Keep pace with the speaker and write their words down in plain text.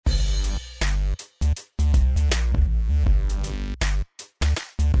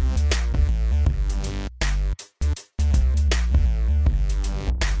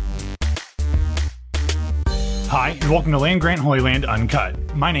Hi, and welcome to Land Grant Holy Land Uncut.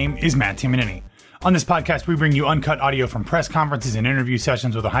 My name is Matt Timonini. On this podcast, we bring you uncut audio from press conferences and interview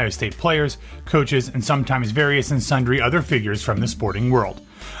sessions with Ohio State players, coaches, and sometimes various and sundry other figures from the sporting world.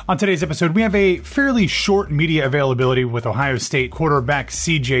 On today's episode, we have a fairly short media availability with Ohio State quarterback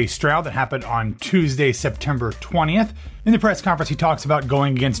C.J. Stroud that happened on Tuesday, September 20th. In the press conference, he talks about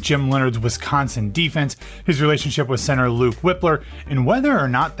going against Jim Leonhard's Wisconsin defense, his relationship with center Luke Wypler, and whether or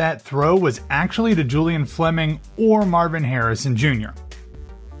not that throw was actually to Julian Fleming or Marvin Harrison Jr.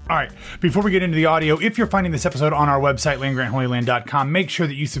 All right, before we get into the audio, if you're finding this episode on our website, landgrantholyland.com, make sure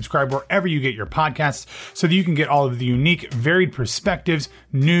that you subscribe wherever you get your podcasts so that you can get all of the unique, varied perspectives,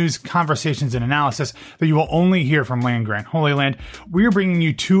 news, conversations, and analysis that you will only hear from Land Grant Holy Land. We are bringing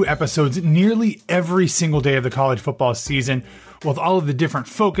you 2 episodes nearly every single day of the college football season with all of the different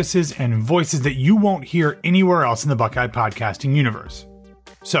focuses and voices that you won't hear anywhere else in the Buckeye podcasting universe.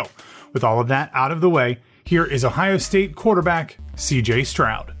 So, with all of that out of the way, here is Ohio State quarterback C.J.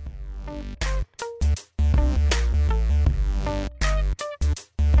 Stroud.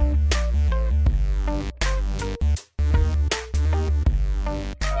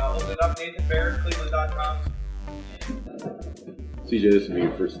 Cleveland.com. CJ, this will be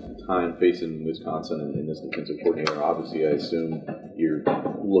your first time facing Wisconsin and this defensive coordinator. Obviously, I assume you're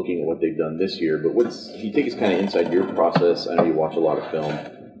looking at what they've done this year, but can you take us kind of inside your process? I know you watch a lot of film.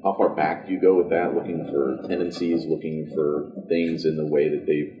 How far back do you go with that, looking for tendencies, looking for things in the way that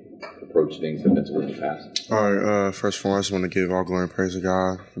they've approached things defensively in the past? All right, first of all, I just want to give all glory and praise to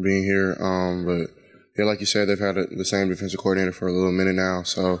God for being here. But yeah, like you said, they've had the same defensive coordinator for a little minute now,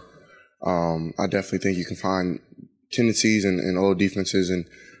 so I definitely think you can find tendencies in old defenses and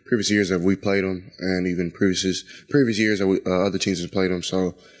previous years that we played them, and even previous years that other teams have played them.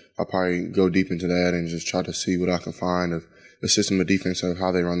 So I'll probably go deep into that and just try to see what I can find of the system of defense, of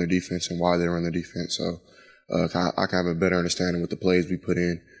how they run their defense and why they run their defense. So I can have a better understanding with the plays we put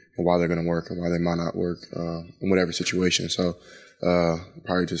in and why they're going to work and why they might not work in whatever situation. So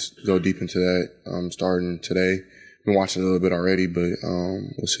probably just go deep into that starting today. Been watching a little bit already, but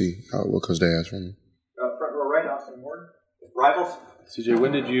we'll see what Coach Day has for me. Front row right, Austin Ward. Rivals? CJ,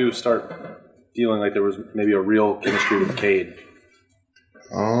 when did you start feeling like there was maybe a real chemistry with Cade?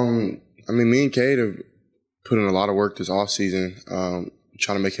 Me and Cade have put in a lot of work this offseason,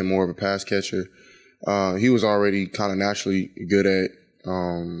 trying to make him more of a pass catcher. He was already kind of naturally good at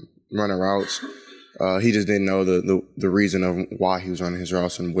running routes. He just didn't know the reason of why he was running his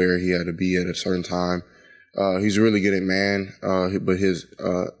routes and where he had to be at a certain time. He's really good at man, but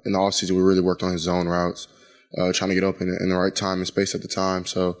in the offseason we really worked on his zone routes, trying to get open in the right time and space at the time.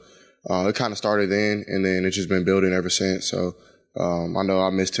 So it kind of started then, and then it's just been building ever since. So I know I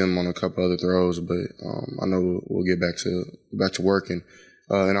missed him on a couple other throws, but I know we'll get back to working.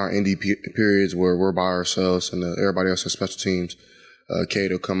 In our ND periods where we're by ourselves and everybody else has special teams,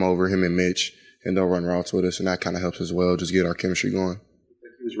 Cade will come over, him and Mitch, and they'll run routes with us, and that kind of helps as well, just get our chemistry going.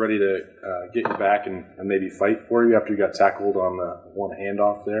 He was ready to get you back and maybe fight for you after you got tackled on the one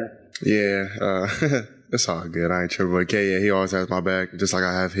handoff there? Yeah, it's all good. I ain't tripping. But he always has my back, just like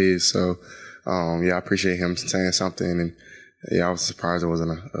I have his. So, I appreciate him saying something. And, I was surprised it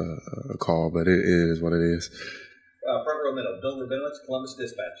wasn't a call, but it is what it is. Front row middle, Bill Rabinowitz, Columbus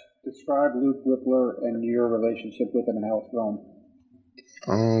Dispatch. Describe Luke Wypler and your relationship with him and how it's grown.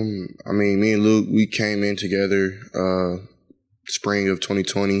 Me and Luke, we came in together spring of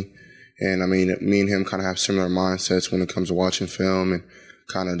 2020, and me and him kind of have similar mindsets when it comes to watching film and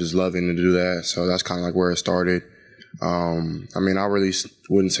kind of just loving to do that. So that's kind of like where it started. I really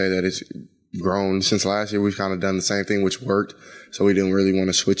wouldn't say that it's grown since last year. We've kind of done the same thing, which worked, so we didn't really want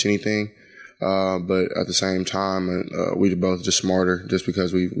to switch anything. But at the same time, we're both just smarter, just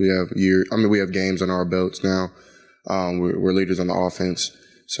because we have games on our belts now. We're leaders on the offense.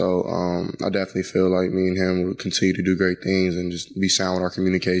 So I definitely feel like me and him will continue to do great things and just be sound with our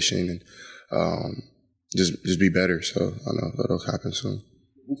communication and just be better. So I know that'll happen soon.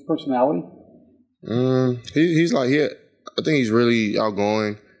 His personality? I think he's really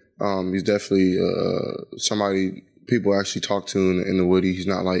outgoing. He's definitely somebody people actually talk to in the Woody. He's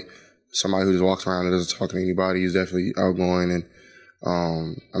not like somebody who just walks around and doesn't talk to anybody. He's definitely outgoing, and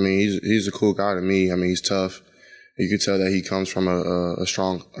he's a cool guy to me. He's tough. You could tell that he comes from a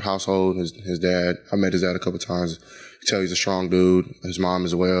strong household. His dad, I met his dad a couple of times. You can tell he's a strong dude. His mom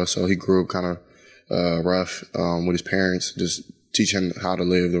as well. So he grew up kind of rough with his parents, just teach him how to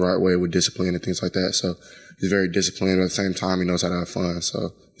live the right way with discipline and things like that. So he's very disciplined, but at the same time, he knows how to have fun.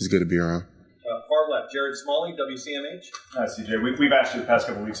 So he's good to be around. Far left, Jared Smalley, WCMH. Hi, CJ. We've asked you the past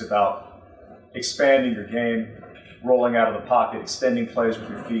couple of weeks about expanding your game, rolling out of the pocket, extending plays with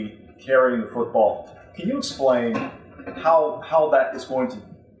your feet, carrying the football. Can you explain how that is going to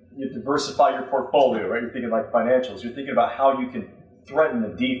diversify your portfolio, right? You're thinking like financials. You're thinking about how you can threaten the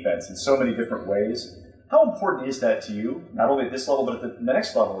defense in so many different ways. How important is that to you, not only at this level, but at the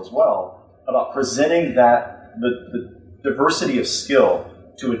next level as well, about presenting the diversity of skill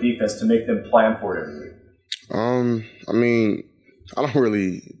to a defense to make them plan for it every week? I mean, I don't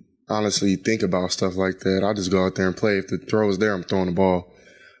really honestly think about stuff like that. I just go out there and play. If the throw is there, I'm throwing the ball.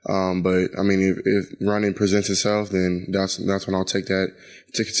 But I mean, if running presents itself, then that's when I'll take that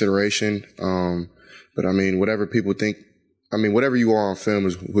into consideration. But I mean, whatever people think, I mean, whatever you are on film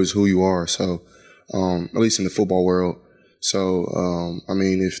is who you are. So, at least in the football world. So, I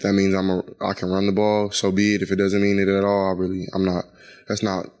mean, if that means I can run the ball, so be it. If it doesn't mean it at all, that's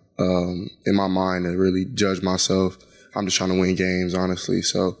not, in my mind to really judge myself. I'm just trying to win games, honestly.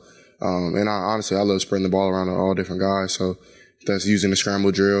 So, and I love spreading the ball around to all different guys. So if that's using the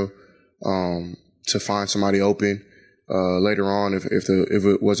scramble drill, to find somebody open, later on, if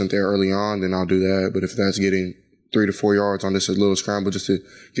it wasn't there early on, then I'll do that. But if that's getting 3 to 4 yards on this little scramble just to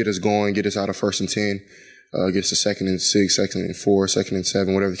get us going, get us out of 1st and 10, get us to 2nd and 6, 2nd and 4, 2nd and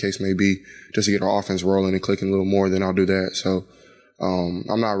 7, whatever the case may be, just to get our offense rolling and clicking a little more, then I'll do that. So,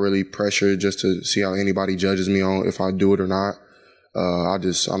 I'm not really pressured just to see how anybody judges me on if I do it or not. I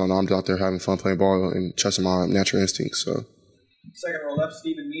don't know. I'm just out there having fun playing ball and trusting my natural instincts. So. Second row left,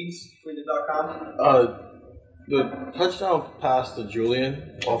 Stephen Means, Cleveland.com. The touchdown pass to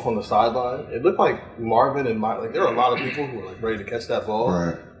Julian off on the sideline, it looked like Marvin and Mike, there were a lot of people who were like ready to catch that ball.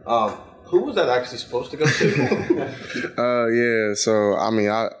 Right. Who was that actually supposed to go to? Yeah. So I mean,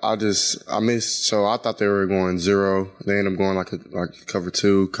 I missed. So I thought they were going 0. They ended up going like cover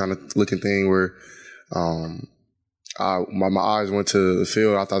 2 kind of looking thing where, my eyes went to the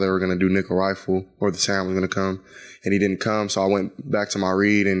field. I thought they were going to do nickel rifle or the Sam was going to come, and he didn't come. So I went back to my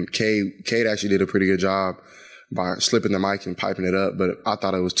read, and Cade actually did a pretty good job by slipping the mic and piping it up. But I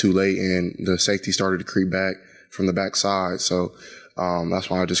thought it was too late, and the safety started to creep back from the backside. So. That's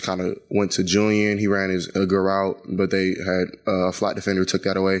why I just kind of went to Julian. He ran a good route, but they had a flat defender took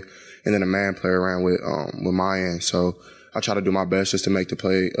that away, and then a man player ran with Mayan. So I try to do my best just to make the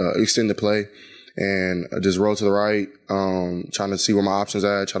play, extend the play, and just roll to the right, trying to see where my options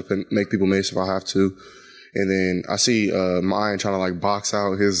are, try to make people miss if I have to. And then I see Mayan trying to like box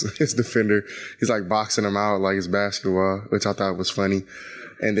out his defender. He's like boxing him out like it's basketball, which I thought was funny.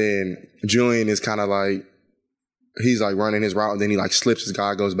 And then Julian is kind of like, he's like running his route, and then he like slips his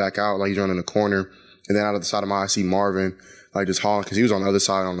guy, goes back out like he's running the corner. And then out of the side of my eye, I see Marvin like just hauling, because he was on the other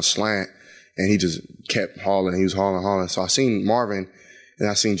side on the slant, and he just kept hauling. He was hauling. So I seen Marvin, and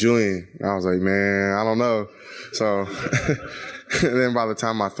I seen Julian, and I was like, man, I don't know. So and then by the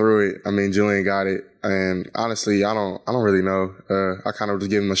time I threw it, I mean, Julian got it. And honestly, I don't really know. I kind of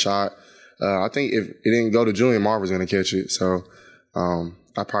just gave him a shot. I think if it didn't go to Julian, Marv was going to catch it. So,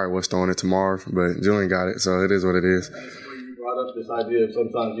 I probably was throwing it to Marv, but Julian got it, so it is what it is. You brought up this idea of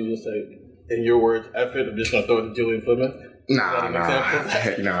sometimes you just say, in your words, F it, I'm just going to throw it to Julian Fleming.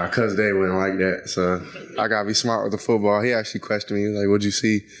 Nah, because they wouldn't like that. So I got to be smart with the football. He actually questioned me. He was like, what'd you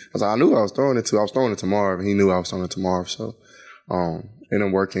see? I was like, I knew I was throwing it to Marv, and he knew I was throwing it to Marv. So, and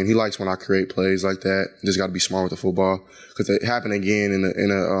I'm working. He likes when I create plays like that. Just got to be smart with the football, because it happened again in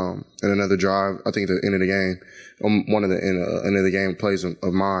another drive. I think at the end of the game, one of the end of the game plays of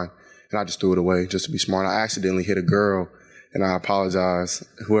mine, and I just threw it away just to be smart. I accidentally hit a girl, and I apologize,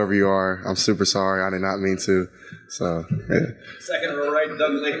 whoever you are. I'm super sorry. I did not mean to. So, yeah. Second row right,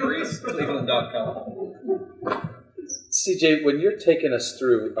 Doug Lake-Reese, Cleveland.com. CJ, when you're taking us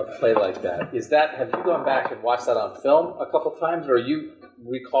through a play like that, have you gone back and watched that on film a couple times, or are you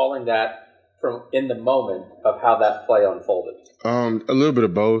recalling that from in the moment of how that play unfolded? A little bit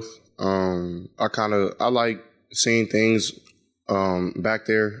of both. I like seeing things back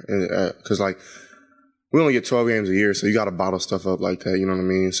there, because like we only get 12 games a year, so you got to bottle stuff up like that. You know what I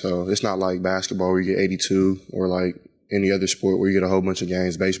mean? So it's not like basketball where you get 82, or like any other sport where you get a whole bunch of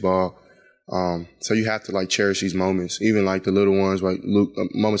games. Baseball. So you have to like cherish these moments, even like the little ones, like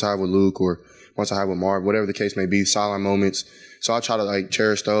moments I have with Luke, or once I have with Marv, whatever the case may be, silent moments. So I try to like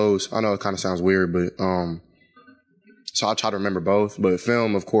cherish those. I know it kind of sounds weird, but so I try to remember both. But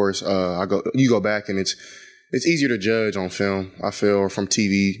film, of course, you go back, and it's easier to judge on film, I feel, or from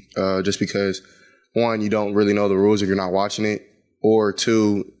TV, just because one, you don't really know the rules if you're not watching it, or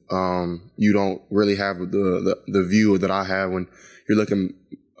two, you don't really have the view that I have when you're looking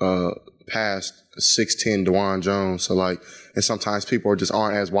past 6'10" DeJuan Jones. So like, and sometimes people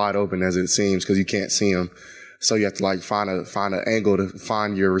aren't as wide open as it seems because you can't see them. So you have to like find an angle to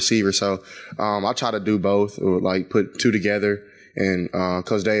find your receiver. So I try to do both, or like put two together And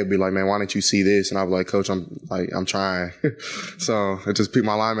Coach Day would be like, man, why don't you see this? And I'd be like, Coach, I'm trying. So it just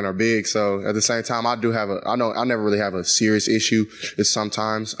my linemen are big. So at the same time, I never really have a serious issue. It's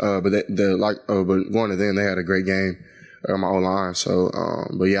sometimes, but going to them, they had a great game on my O-line. So,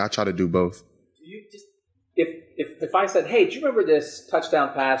 but yeah, I try to do both. You just, if I said, hey, do you remember this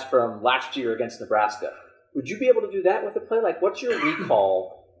touchdown pass from last year against Nebraska? Would you be able to do that with a play? Like, what's your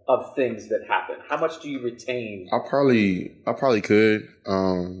recall of things that happen? How much do you retain? I probably could. I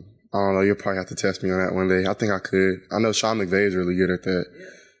don't know. You'll probably have to test me on that one day. I think I could. I know Sean McVay is really good at that.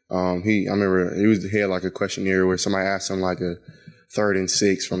 I remember he had like a questionnaire where somebody asked him like a 3rd and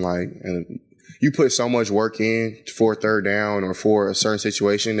 6 from and you put so much work in for 3rd down or for a certain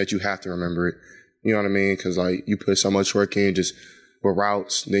situation that you have to remember it. You know what I mean? Because like you put so much work in just with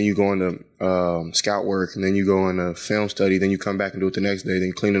routes, then you go into scout work, and then you go into film study, then you come back and do it the next day, then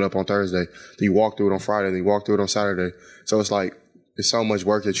you clean it up on Thursday, then you walk through it on Friday, then you walk through it on Saturday. So it's like it's so much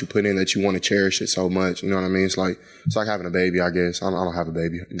work that you put in that you want to cherish it so much. You know what I mean? It's like having a baby, I guess. I don't have a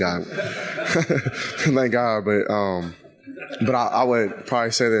baby, God, thank God, but I would probably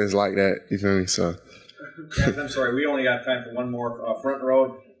say that it's like that. You feel me? So. Guys, I'm sorry, we only got time for one more. Front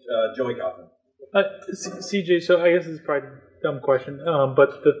row, Joey Kaufman. CJ, so I guess this is probably a dumb question,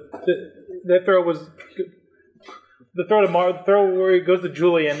 but that throw was the throw where it goes to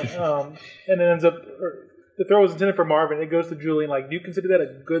Julian, and it ends up. The throw was intended for Marvin. It goes to Julian. Like, do you consider that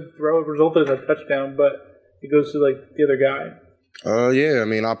a good throw? It resulted in a touchdown, but it goes to like the other guy. Yeah. I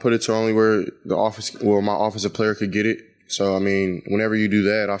mean, I put it to only where my offensive player could get it. So I mean, whenever you do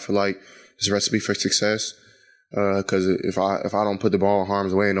that, I feel like it's a recipe for success. Because if I don't put the ball in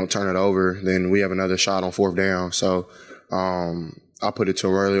harm's way and don't turn it over, then we have another shot on 4th down. So I put it to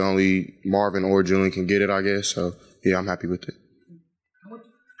where only Marvin or Julian can get it, I guess. So yeah, I'm happy with it. How much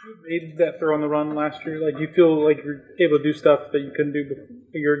did you made that throw on the run last year? Like, do you feel like you're able to do stuff that you couldn't do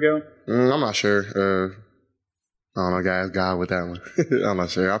a year ago? I'm not sure. I don't know, guys. God with that one. I'm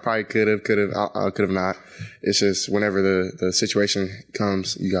not sure. I probably could have not. It's just whenever the situation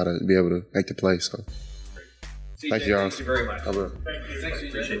comes, you got to be able to make the play. So. CJ, Thank you, thank you very much. I will. Thank you.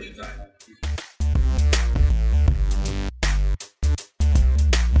 Appreciate your time.